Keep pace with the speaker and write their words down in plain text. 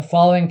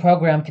following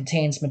program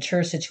contains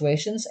mature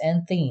situations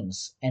and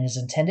themes and is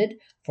intended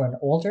for an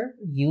older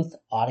youth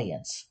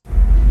audience.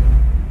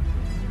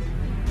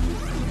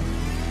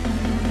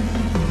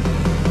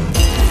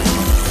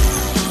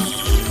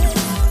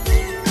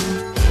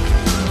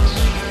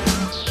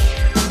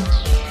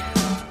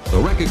 The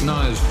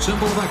recognized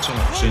symbol of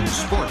excellence in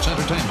sports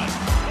entertainment.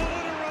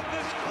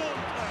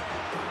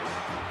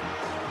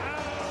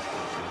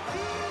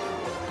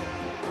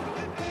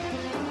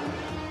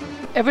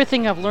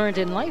 Everything I've learned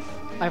in life,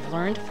 I've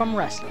learned from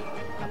wrestling,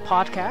 a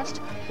podcast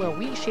where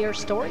we share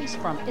stories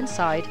from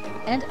inside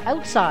and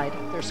outside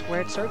their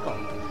squared circle.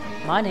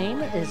 My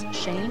name is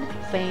Shane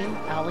Fame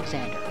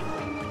Alexander.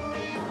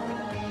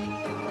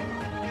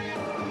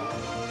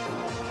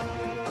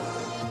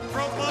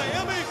 From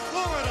Miami,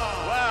 Florida.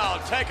 Well,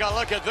 take a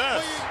look at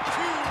this.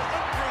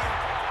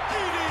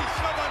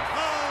 287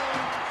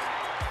 pounds,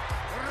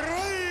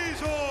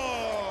 Razor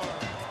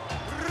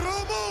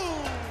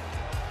Ramon.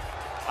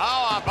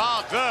 How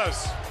about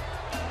this?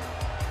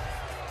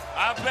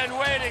 I've been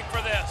waiting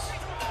for this.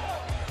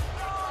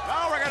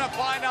 Now we're going to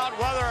find out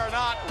whether or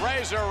not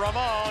Razor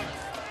Ramon,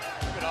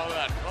 look at all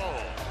that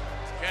gold,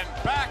 can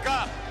back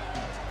up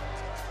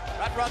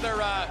that rather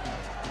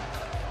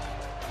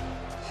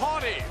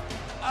haughty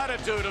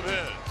attitude of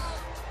his.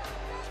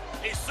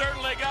 He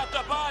certainly got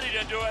the body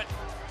to do it.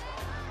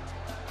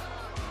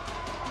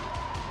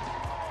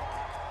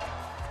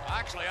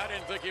 Actually, I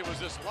didn't think he was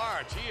this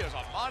large. He is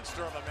a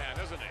monster of a man,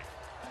 isn't he?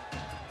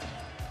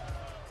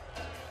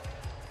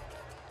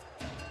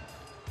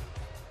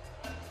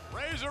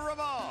 Razor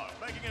Ramon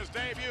making his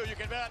debut. You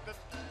can bet that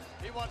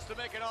he wants to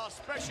make an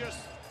auspicious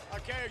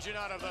occasion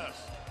out of this.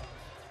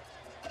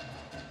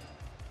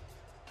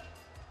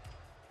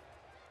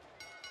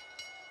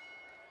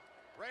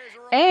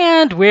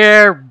 And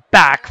we're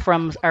back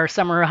from our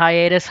summer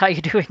hiatus. How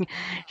you doing?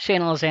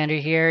 Shane Alexander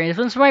here. It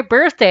was my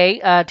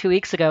birthday 2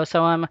 weeks ago,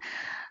 so I'm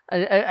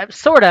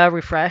sort of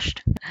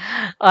refreshed.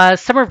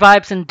 Summer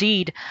vibes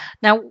indeed.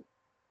 Now,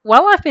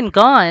 while I've been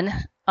gone,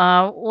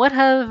 what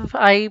have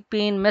I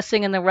been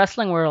missing in the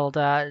wrestling world?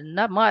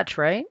 Not much,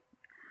 right?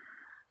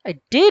 I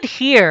did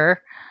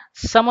hear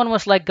someone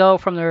was let go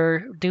from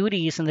their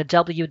duties in the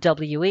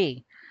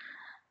WWE.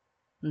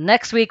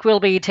 Next week, we'll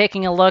be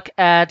taking a look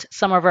at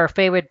some of our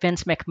favorite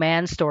Vince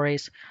McMahon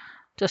stories.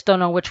 Just don't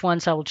know which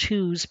ones I'll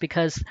choose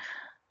because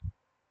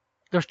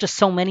there's just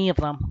so many of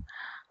them.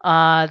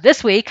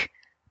 This week,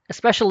 a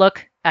special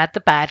look at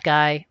the bad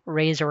guy,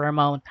 Razor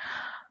Ramon.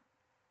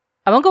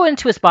 I won't go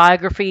into his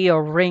biography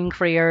or ring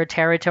career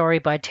territory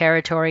by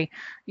territory.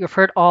 You've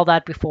heard all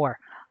that before.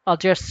 I'll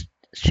just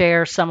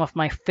share some of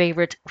my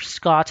favorite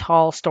Scott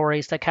Hall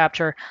stories that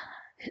capture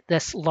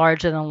this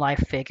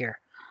larger-than-life figure.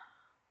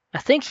 I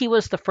think he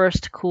was the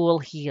first cool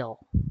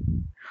heel.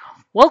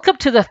 Welcome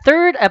to the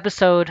third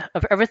episode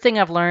of Everything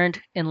I've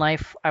Learned in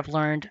Life I've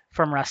Learned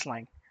from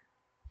Wrestling.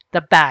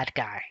 The bad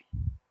guy.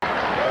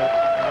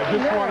 I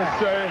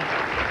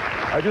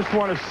just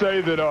want to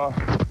say that,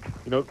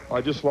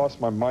 I just lost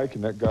my mic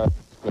and that guy's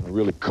going to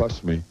really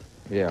cuss me.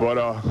 Yeah. But,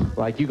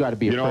 like, you got to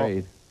be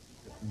afraid.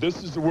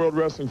 This is the World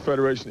Wrestling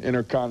Federation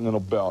Intercontinental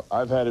Belt.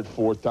 I've had it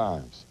 4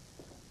 times.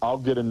 I'll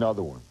get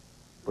another one.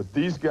 But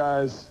these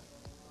guys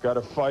got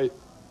to fight.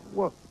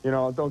 Well,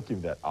 don't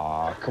give me that.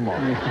 Come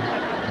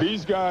on.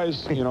 These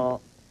guys,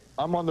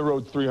 I'm on the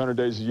road 300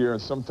 days a year,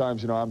 and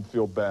sometimes, I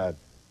feel bad.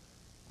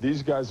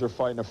 These guys are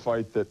fighting a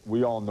fight that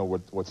we all know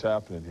what's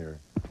happening here.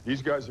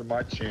 These guys are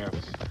my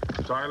champs.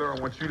 Tyler, I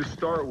want you to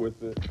start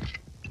with it.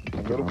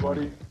 And little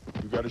buddy,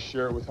 you got to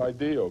share it with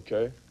Heidi,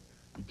 okay?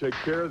 You take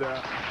care of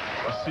that.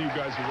 I'll see you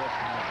guys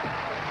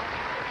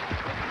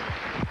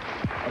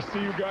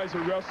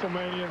at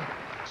WrestleMania.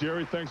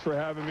 Jerry, thanks for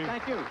having me.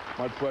 Thank you.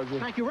 My pleasure.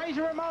 Thank you.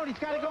 Razor Ramon, he's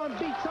got to go and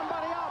beat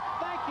somebody up.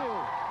 Thank you.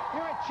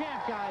 You're a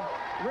champ, guy.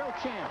 Real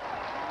champ.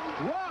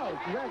 Whoa,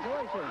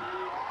 congratulations.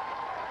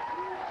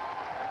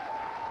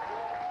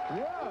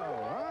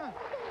 Whoa, huh?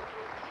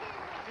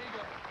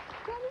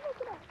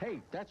 Hey,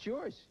 that's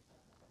yours.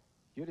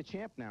 You're the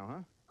champ now,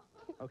 huh?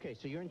 Okay,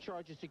 so you're in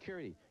charge of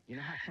security. You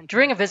know how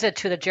During a visit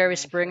to the Jerry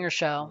Springer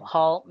show,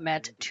 Hall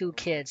met 2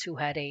 kids who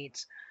had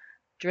AIDS.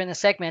 During the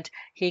segment,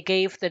 he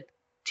gave the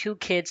 2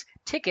 kids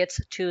tickets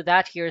to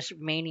that year's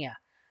Mania.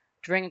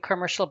 During a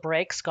commercial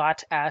break,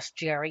 Scott asked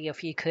Jerry if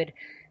he could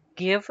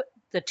give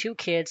the 2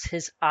 kids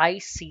his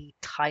IC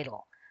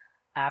title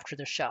after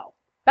the show.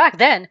 Back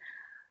then,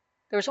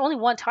 there was only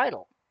one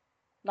title.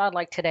 Not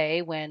like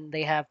today when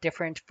they have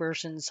different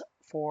versions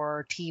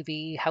for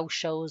TV, house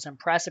shows, and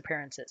press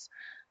appearances.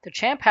 The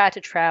champ had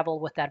to travel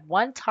with that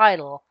one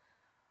title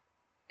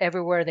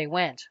everywhere they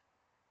went.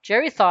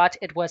 Jerry thought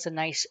it was a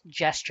nice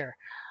gesture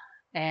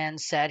and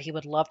said he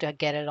would love to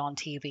get it on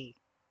TV.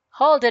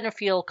 Hall didn't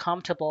feel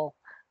comfortable,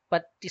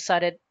 but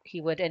decided he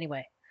would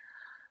anyway.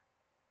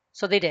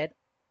 So they did.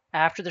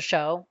 After the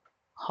show,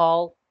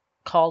 Hall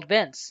called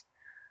Vince.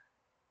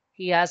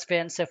 He asked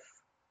Vince if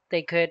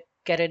they could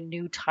get a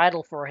new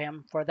title for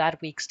him for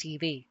that week's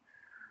TV.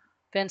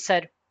 Vince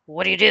said,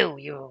 "What do?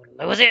 You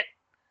lose it?"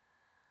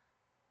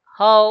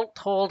 Hall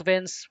told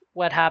Vince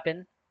what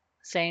happened.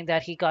 saying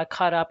that he got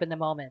caught up in the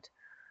moment.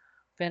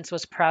 Vince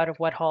was proud of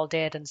what Hall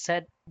did and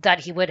said that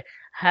he would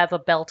have a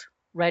belt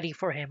ready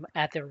for him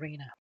at the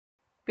arena.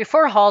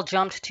 Before Hall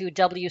jumped to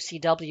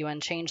WCW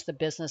and changed the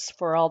business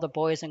for all the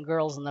boys and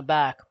girls in the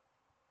back,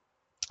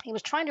 he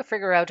was trying to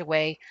figure out a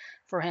way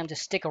for him to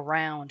stick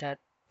around at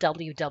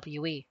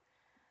WWE.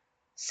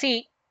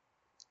 See,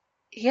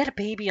 he had a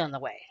baby on the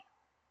way,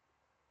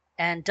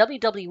 and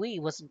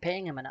WWE wasn't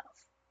paying him enough.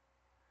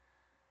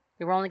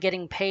 They were only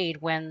getting paid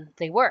when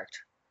they worked.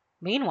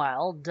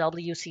 Meanwhile,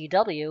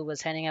 WCW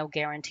was handing out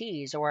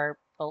guarantees or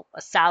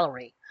a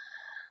salary.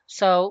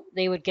 So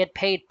they would get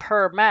paid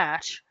per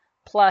match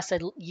plus a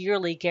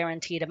yearly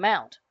guaranteed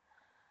amount.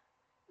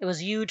 It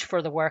was huge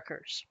for the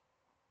workers.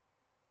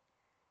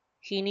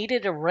 He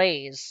needed a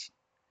raise,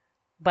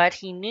 but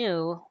he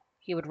knew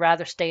he would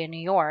rather stay in New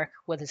York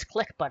with his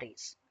clique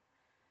buddies.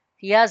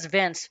 He asked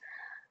Vince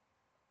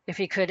if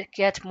he could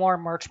get more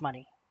merch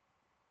money.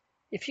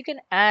 If you can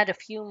add a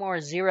few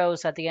more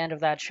zeros at the end of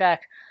that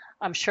check,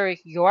 I'm sure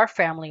your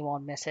family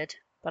won't miss it,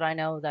 but I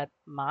know that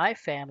my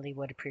family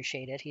would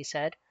appreciate it, he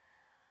said.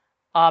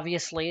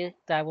 Obviously,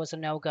 that was a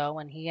no-go,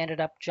 and he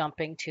ended up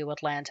jumping to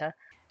Atlanta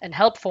and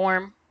helped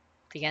form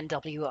the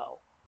NWO.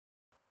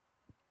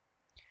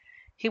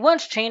 He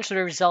once changed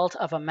the result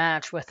of a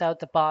match without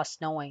the boss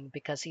knowing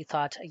because he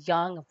thought a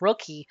young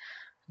rookie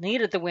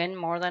needed the win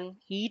more than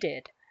he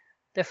did.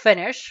 The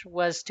finish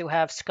was to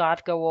have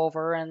Scott go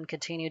over and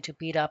continue to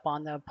beat up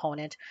on the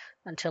opponent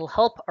until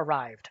help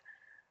arrived.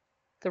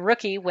 The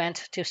rookie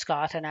went to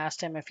Scott and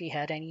asked him if he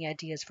had any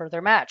ideas for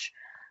their match.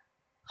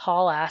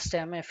 Hall asked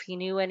him if he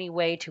knew any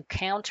way to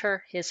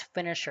counter his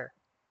finisher.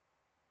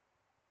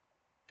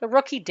 The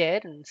rookie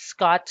did, and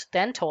Scott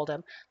then told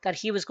him that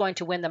he was going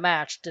to win the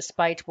match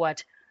despite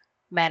what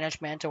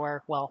management,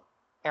 or, well,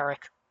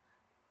 Eric,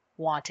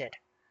 wanted.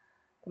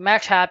 The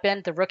match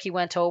happened, the rookie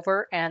went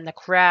over, and the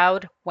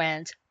crowd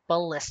went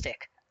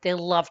ballistic. They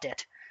loved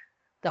it.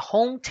 The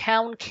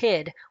hometown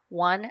kid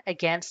won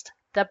against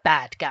the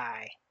bad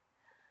guy.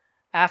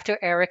 After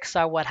Eric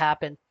saw what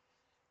happened,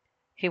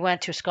 he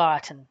went to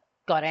Scott and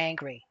got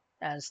angry,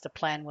 as the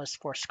plan was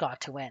for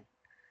Scott to win.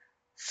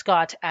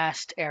 Scott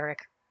asked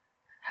Eric,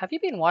 "Have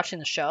you been watching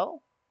the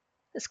show?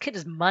 This kid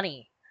is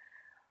money.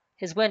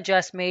 His win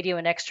just made you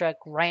an extra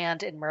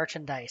 $1,000 in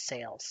merchandise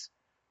sales.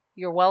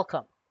 You're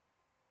welcome."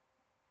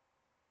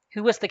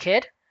 Who was the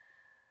kid?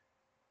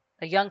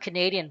 A young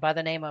Canadian by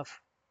the name of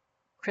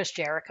Chris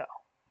Jericho.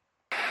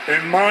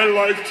 In my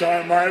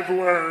lifetime, I've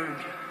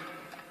learned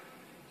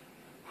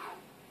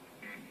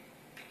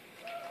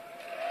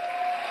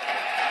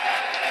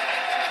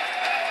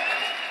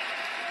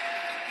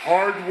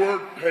hard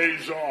work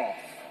pays off.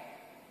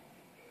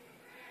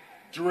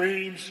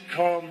 Dreams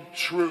come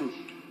true.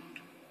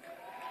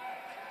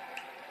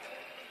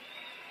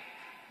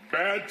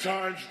 Bad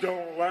times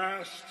don't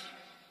last,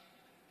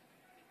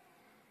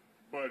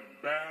 but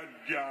bad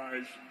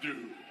guys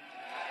do.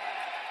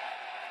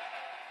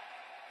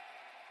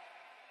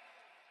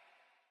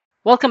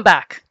 Welcome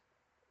back.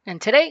 And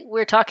today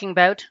we're talking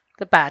about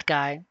the bad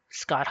guy,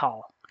 Scott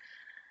Hall.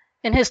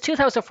 In his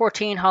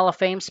 2014 Hall of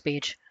Fame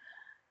speech,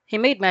 he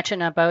made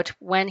mention about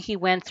when he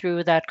went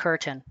through that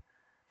curtain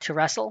to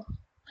wrestle.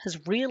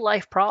 His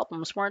real-life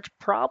problems weren't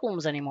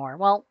problems anymore.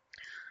 Well,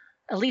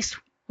 at least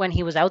when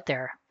he was out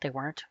there, they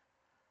weren't.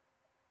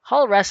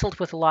 Hall wrestled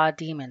with a lot of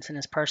demons in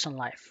his personal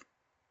life.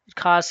 It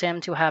caused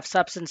him to have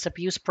substance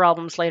abuse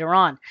problems later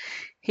on.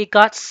 He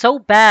got so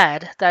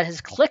bad that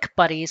his clique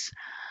buddies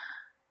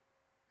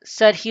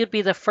said he would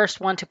be the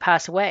first one to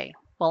pass away.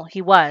 Well,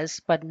 he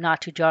was, but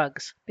not to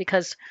drugs,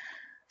 because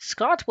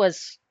Scott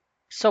was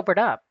sobered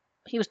up.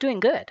 He was doing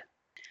good.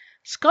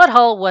 Scott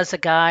Hall was a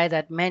guy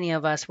that many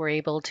of us were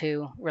able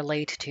to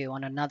relate to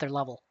on another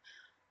level.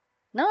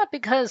 Not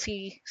because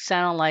he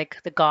sounded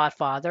like the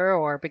Godfather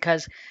or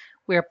because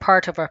we are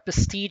part of a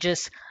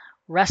prestigious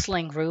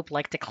wrestling group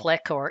like the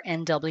Clique or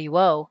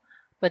NWO,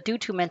 but due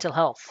to mental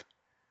health.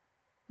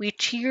 We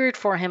cheered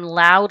for him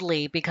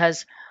loudly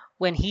because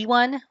when he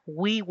won,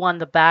 we won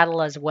the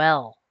battle as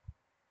well.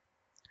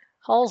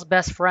 Hall's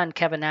best friend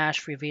Kevin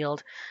Nash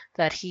revealed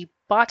that he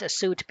bought a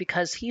suit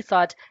because he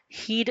thought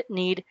he'd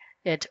need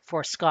it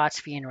for Scott's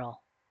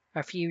funeral.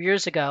 A few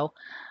years ago,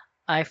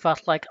 I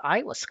felt like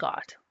I was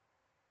Scott.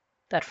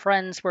 That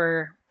friends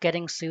were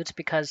getting suits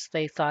because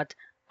they thought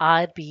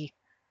I'd be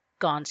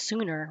gone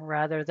sooner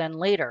rather than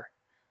later.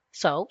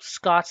 So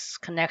Scott's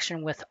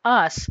connection with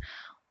us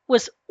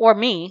was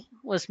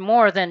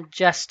more than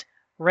just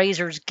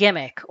Razor's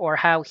gimmick or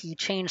how he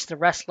changed the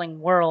wrestling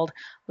world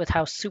with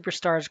how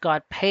superstars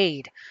got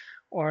paid,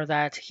 or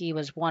that he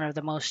was one of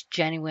the most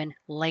genuine,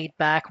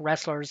 laid-back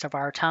wrestlers of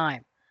our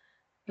time.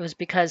 It was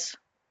because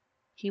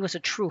he was a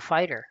true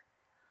fighter,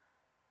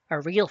 a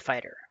real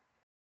fighter.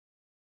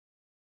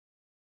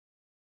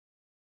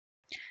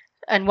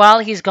 And while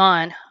he's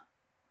gone,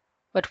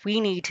 what we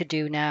need to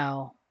do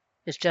now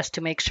is just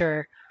to make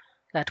sure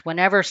that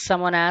whenever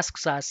someone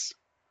asks us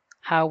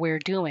how we're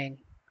doing,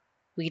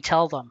 we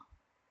tell them,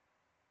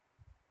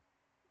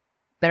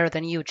 "Better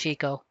than you,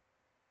 Chico."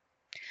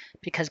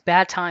 because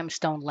bad times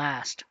don't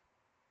last,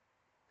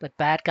 but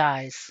bad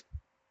guys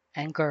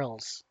and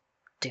girls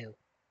do.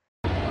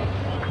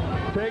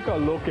 Take a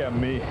look at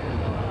me.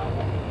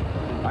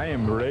 I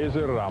am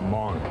Razor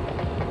Ramon.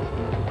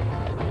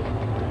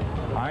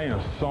 I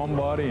am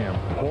somebody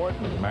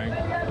important, man.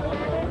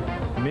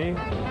 Me,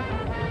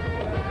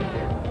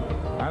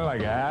 I'm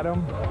like Adam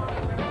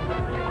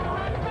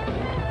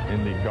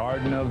in the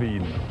Garden of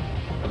Eden.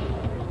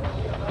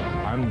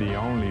 I'm the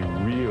only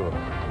real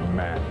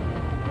man.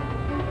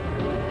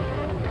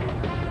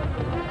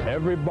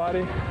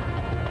 Everybody,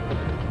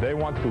 they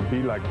want to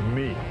be like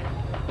me.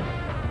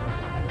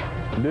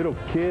 Little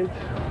kids,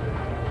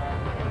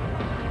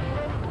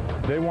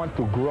 they want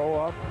to grow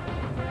up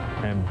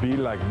and be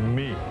like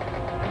me.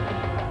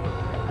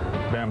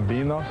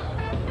 Bambinos,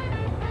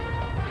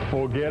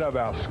 forget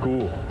about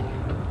school.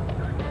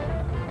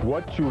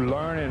 What you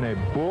learn in a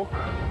book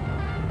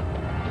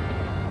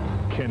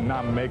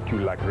cannot make you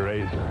like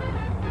Razor.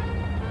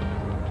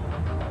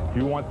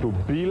 You want to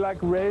be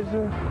like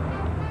Razor?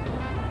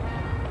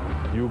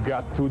 You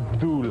got to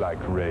do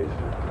like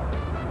Razor.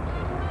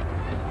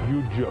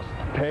 You just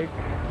take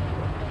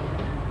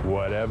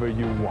whatever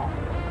you want.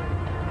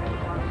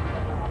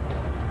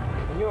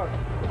 Señor.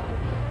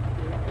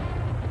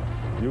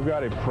 You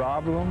got a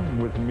problem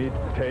with me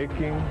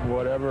taking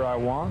whatever I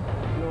want?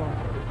 No,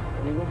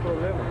 ningún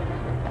problema.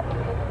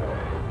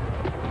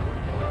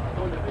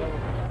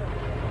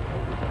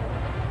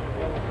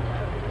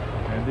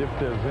 And if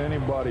there's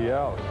anybody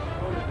else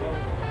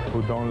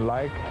who don't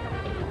like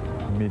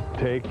me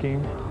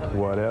taking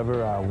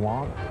whatever I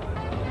want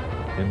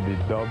in the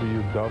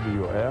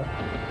WWF,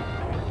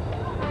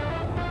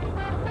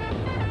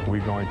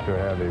 we're going to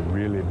have a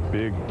really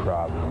big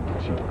problem,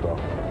 Chico.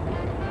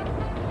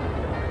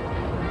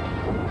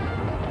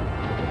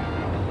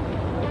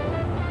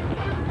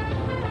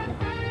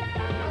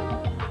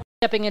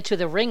 Stepping into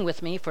the ring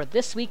with me for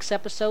this week's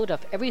episode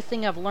of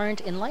Everything I've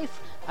Learned in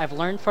Life, I've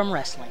Learned from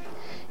Wrestling.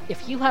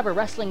 If you have a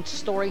wrestling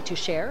story to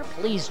share,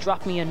 please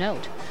drop me a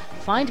note.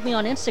 Find me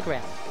on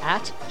Instagram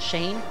at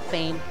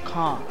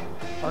ShaneFameCom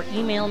or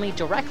email me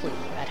directly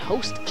at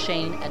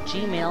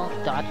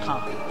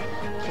hostshane@gmail.com.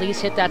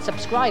 Please hit that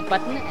subscribe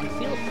button and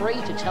feel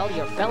free to tell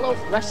your fellow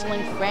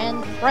wrestling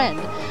friend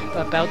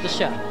about the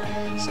show.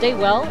 Stay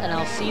well, and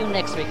I'll see you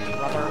next week,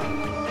 brother.